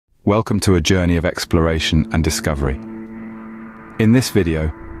Welcome to a journey of exploration and discovery. In this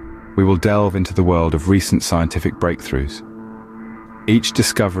video, we will delve into the world of recent scientific breakthroughs. Each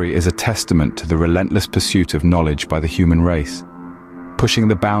discovery is a testament to the relentless pursuit of knowledge by the human race, pushing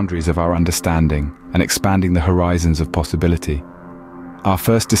the boundaries of our understanding and expanding the horizons of possibility. Our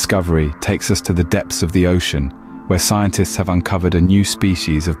first discovery takes us to the depths of the ocean, where scientists have uncovered a new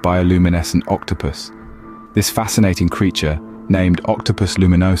species of bioluminescent octopus. This fascinating creature, named Octopus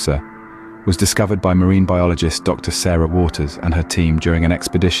luminosa, was discovered by marine biologist Dr. Sarah Waters and her team during an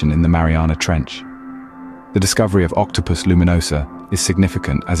expedition in the Mariana Trench. The discovery of Octopus luminosa is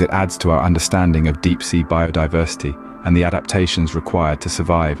significant as it adds to our understanding of deep-sea biodiversity and the adaptations required to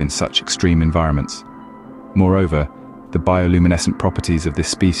survive in such extreme environments. Moreover, the bioluminescent properties of this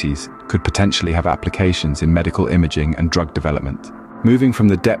species could potentially have applications in medical imaging and drug development. Moving from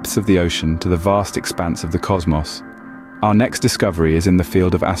the depths of the ocean to the vast expanse of the cosmos, our next discovery is in the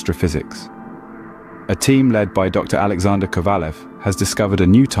field of astrophysics. A team led by Dr. Supernova Kovalevi has discovered a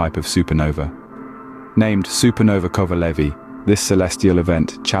new type of supernova. Named Supernova Kovalevi, this celestial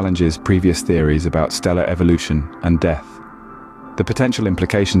event challenges previous theories about stellar evolution and death. The potential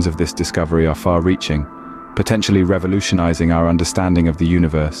implications of this discovery are far-reaching, potentially revolutionizing our understanding of the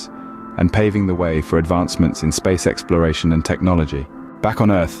universe and paving the way for advancements in space exploration and technology. Back on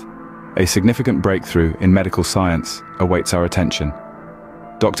Earth, a significant breakthrough in medical science awaits our attention.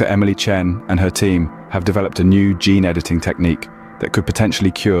 Dr. Emily Chen and her team have developed a new gene editing technique that could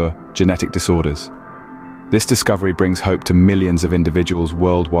potentially cure genetic disorders. This discovery brings hope to millions of individuals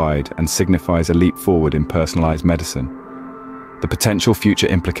worldwide and signifies a leap forward in personalized medicine. The potential future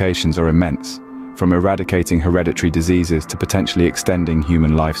implications are immense, from eradicating hereditary diseases to potentially extending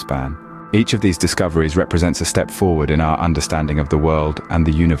human lifespan. Each of these discoveries represents a step forward in our understanding of the world and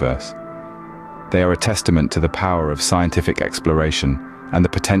the universe. They are a testament to the power of scientific exploration and the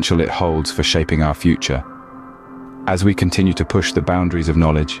potential it holds for shaping our future. As we continue to push the boundaries of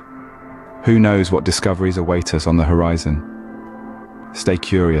knowledge, who knows what discoveries await us on the horizon? Stay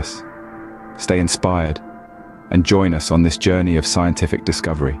curious, stay inspired, and join us on this journey of scientific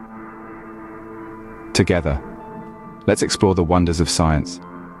discovery. Together, let's explore the wonders of science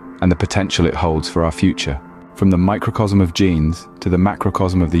and the potential it holds for our future. From the microcosm of genes to the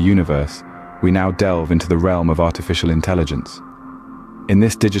macrocosm of the universe, we now delve into the realm of artificial intelligence. In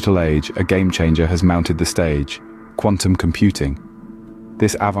this digital age, a game-changer has mounted the stage: quantum computing.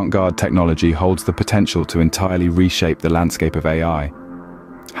 This avant-garde technology holds the potential to entirely reshape the landscape of AI.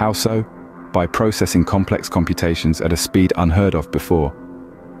 How so? By processing complex computations at a speed unheard of before.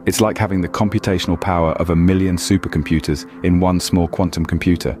 It's like having the computational power of 1 million supercomputers in one small quantum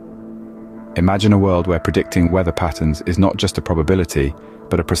computer. Imagine a world where predicting weather patterns is not just a probability,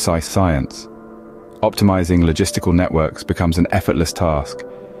 but a precise science. Optimizing logistical networks becomes an effortless task,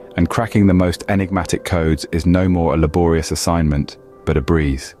 and cracking the most enigmatic codes is no more a laborious assignment, but a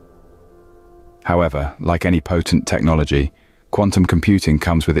breeze. However, like any potent technology, quantum computing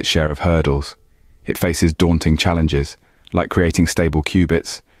comes with its share of hurdles. It faces daunting challenges, like creating stable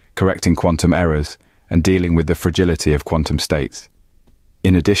qubits, correcting quantum errors, and dealing with the fragility of quantum states.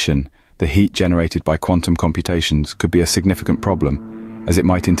 In addition, the heat generated by quantum computations could be a significant problem, as it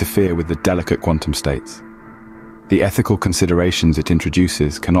might interfere with the delicate quantum states. The ethical considerations it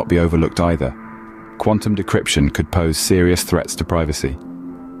introduces cannot be overlooked either. Quantum decryption could pose serious threats to privacy.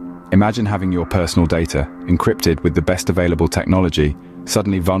 Imagine having your personal data, encrypted with the best available technology,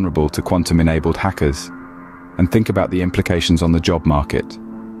 suddenly vulnerable to quantum-enabled hackers. And think about the implications on the job market.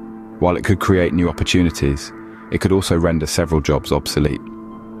 While it could create new opportunities, it could also render several jobs obsolete.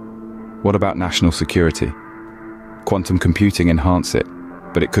 What about national security? Quantum computing enhances it,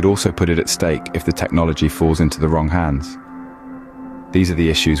 but it could also put it at stake if the technology falls into the wrong hands. These are the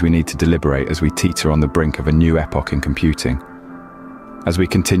issues we need to deliberate as we teeter on the brink of a new epoch in computing. As we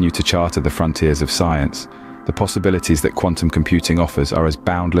continue to charter the frontiers of science, the possibilities that quantum computing offers are as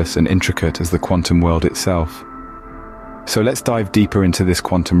boundless and intricate as the quantum world itself. So let's dive deeper into this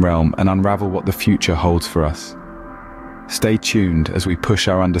quantum realm and unravel what the future holds for us. Stay tuned as we push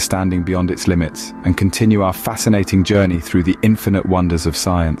our understanding beyond its limits and continue our fascinating journey through the infinite wonders of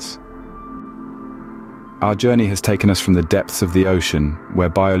science. Our journey has taken us from the depths of the ocean, where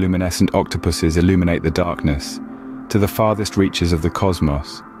bioluminescent octopuses illuminate the darkness, to the farthest reaches of the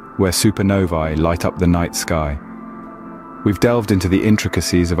cosmos, where supernovae light up the night sky. We've delved into the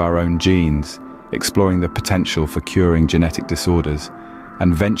intricacies of our own genes, exploring the potential for curing genetic disorders,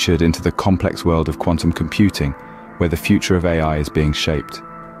 and ventured into the complex world of quantum computing, where the future of AI is being shaped.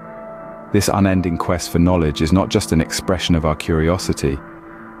 This unending quest for knowledge is not just an expression of our curiosity,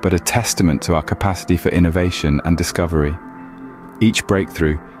 but a testament to our capacity for innovation and discovery. Each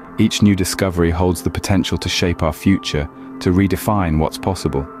breakthrough, Each new discovery holds the potential to shape our future, to redefine what's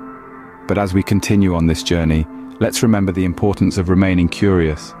possible. But as we continue on this journey, let's remember the importance of remaining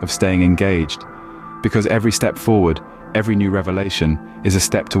curious, of staying engaged. Because every step forward, every new revelation, is a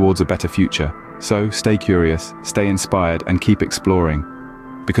step towards a better future. So stay curious, stay inspired, and keep exploring.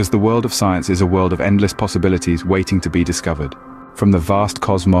 Because the world of science is a world of endless possibilities waiting to be discovered. From the vast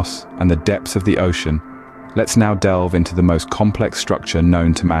cosmos and the depths of the ocean, let's now delve into the most complex structure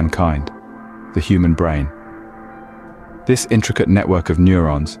known to mankind, the human brain. This intricate network of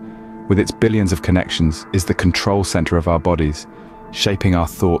neurons, with its billions of connections, is the control center of our bodies, shaping our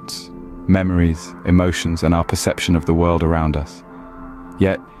thoughts, memories, emotions, and our perception of the world around us.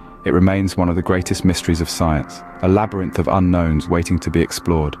 Yet, it remains one of the greatest mysteries of science, a labyrinth of unknowns waiting to be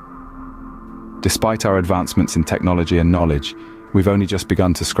explored. Despite our advancements in technology and knowledge, we've only just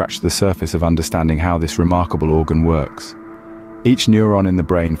begun to scratch the surface of understanding how this remarkable organ works. Each neuron in the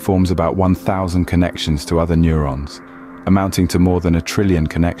brain forms about 1,000 connections to other neurons, amounting to more than 1 trillion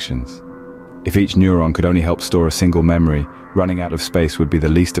connections. If each neuron could only help store a single memory, running out of space would be the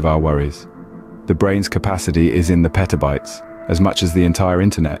least of our worries. The brain's capacity is in the petabytes, as much as the entire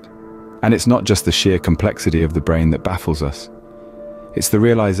internet. And it's not just the sheer complexity of the brain that baffles us. It's the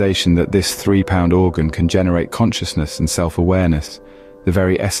realization that this 3-pound organ can generate consciousness and self-awareness, the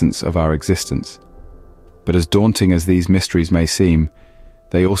very essence of our existence. But as daunting as these mysteries may seem,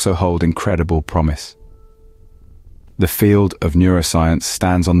 they also hold incredible promise. The field of neuroscience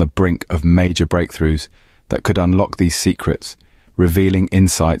stands on the brink of major breakthroughs that could unlock these secrets, revealing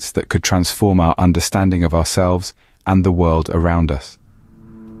insights that could transform our understanding of ourselves and the world around us.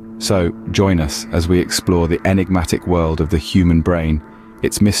 So, join us as we explore the enigmatic world of the human brain,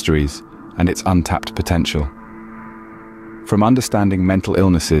 its mysteries, and its untapped potential. From understanding mental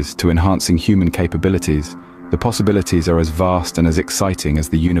illnesses to enhancing human capabilities, the possibilities are as vast and as exciting as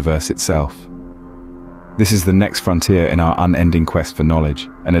the universe itself. This is the next frontier in our unending quest for knowledge,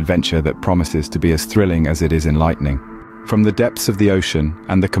 an adventure that promises to be as thrilling as it is enlightening. From the depths of the ocean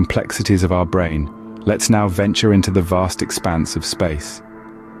and the complexities of our brain, let's now venture into the vast expanse of space.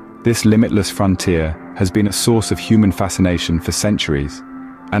 This limitless frontier has been a source of human fascination for centuries,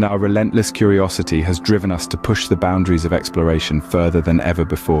 and our relentless curiosity has driven us to push the boundaries of exploration further than ever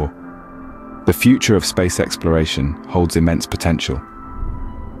before. The future of space exploration holds immense potential.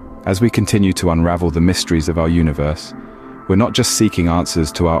 As we continue to unravel the mysteries of our universe, we're not just seeking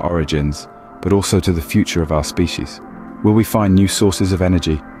answers to our origins, but also to the future of our species. Will we find new sources of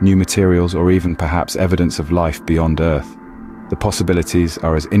energy, new materials, or even perhaps evidence of life beyond Earth? The possibilities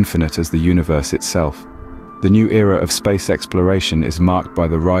are as infinite as the universe itself. The new era of space exploration is marked by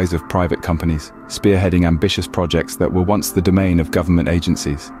the rise of private companies, spearheading ambitious projects that were once the domain of government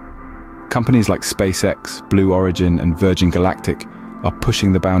agencies. Companies like SpaceX, Blue Origin, and Virgin Galactic are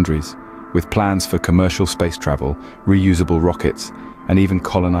pushing the boundaries, with plans for commercial space travel, reusable rockets, and even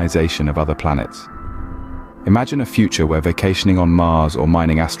colonization of other planets. Imagine a future where vacationing on Mars or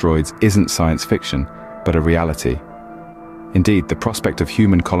mining asteroids isn't science fiction, but a reality. Indeed, the prospect of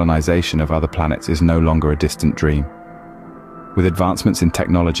human colonization of other planets is no longer a distant dream. With advancements in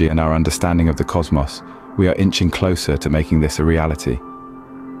technology and our understanding of the cosmos, we are inching closer to making this a reality.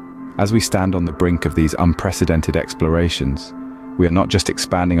 As we stand on the brink of these unprecedented explorations, we are not just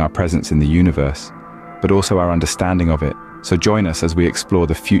expanding our presence in the universe, but also our understanding of it. So join us as we explore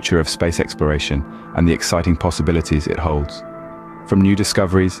the future of space exploration and the exciting possibilities it holds. From new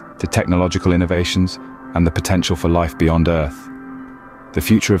discoveries to technological innovations and the potential for life beyond Earth, the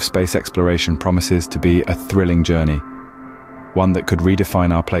future of space exploration promises to be a thrilling journey, one that could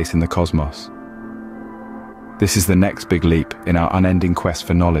redefine our place in the cosmos. This is the next big leap in our unending quest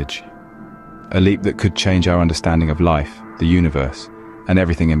for knowledge, a leap that could change our understanding of life, the universe, and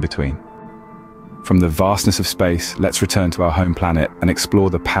everything in between. From the vastness of space, let's return to our home planet and explore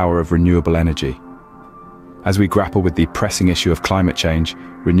the power of renewable energy. As we grapple with the pressing issue of climate change,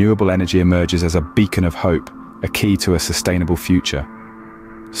 renewable energy emerges as a beacon of hope, a key to a sustainable future.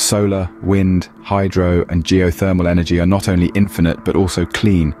 Solar, wind, hydro, and geothermal energy are not only infinite but also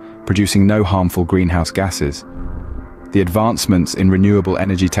clean, producing no harmful greenhouse gases. The advancements in renewable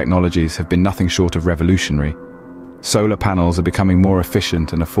energy technologies have been nothing short of revolutionary. Solar panels are becoming more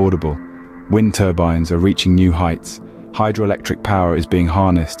efficient and affordable. Wind turbines are reaching new heights. Hydroelectric power is being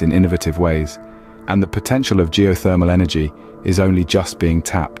harnessed in innovative ways, and the potential of geothermal energy is only just being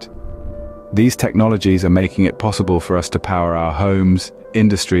tapped. These technologies are making it possible for us to power our homes,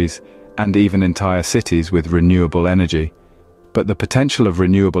 industries, and even entire cities with renewable energy. But the potential of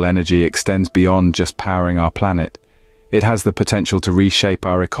renewable energy extends beyond just powering our planet. It has the potential to reshape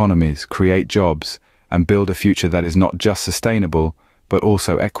our economies, create jobs, and build a future that is not just sustainable, but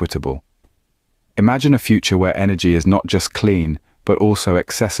also equitable. Imagine a future where energy is not just clean, but also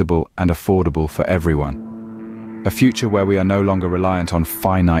accessible and affordable for everyone. A future where we are no longer reliant on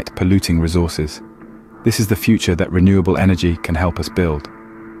finite, polluting resources. This is the future that renewable energy can help us build.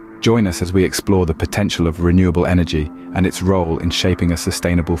 Join us as we explore the potential of renewable energy and its role in shaping a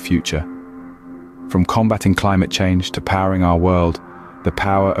sustainable future. From combating climate change to powering our world, the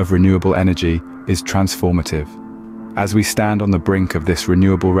power of renewable energy is transformative. As we stand on the brink of this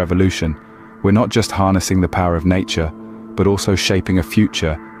renewable revolution, we're not just harnessing the power of nature, but also shaping a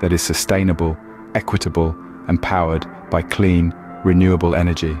future that is sustainable, equitable, and powered by clean, renewable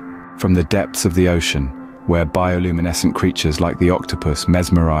energy. From the depths of the ocean, where bioluminescent creatures like the octopus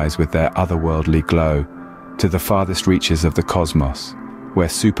mesmerize with their otherworldly glow, to the farthest reaches of the cosmos, where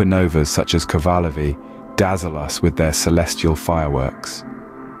supernovas such as Kovalevi dazzle us with their celestial fireworks.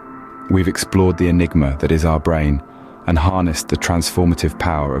 We've explored the enigma that is our brain and harnessed the transformative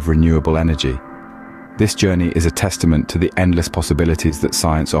power of renewable energy. This journey is a testament to the endless possibilities that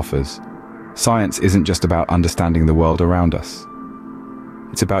science offers. Science isn't just about understanding the world around us.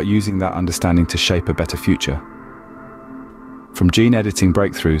 It's about using that understanding to shape a better future. From gene editing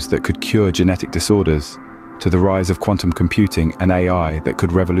breakthroughs that could cure genetic disorders, to the rise of quantum computing and AI that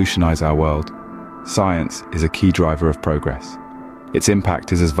could revolutionize our world, science is a key driver of progress. Its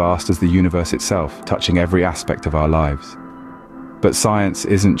impact is as vast as the universe itself, touching every aspect of our lives. But science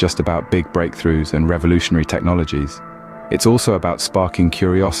isn't just about big breakthroughs and revolutionary technologies. It's also about sparking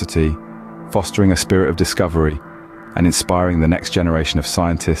curiosity, fostering a spirit of discovery, and inspiring the next generation of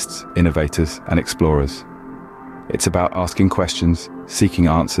scientists, innovators, and explorers. It's about asking questions, seeking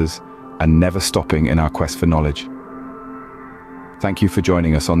answers, and never stopping in our quest for knowledge. Thank you for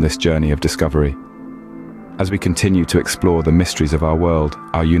joining us on this journey of discovery. As we continue to explore the mysteries of our world,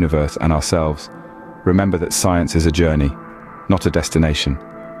 our universe, and ourselves, remember that science is a journey, not a destination.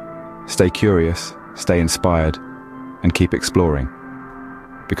 Stay curious, stay inspired, and keep exploring.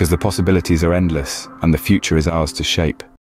 Because the possibilities are endless, and the future is ours to shape.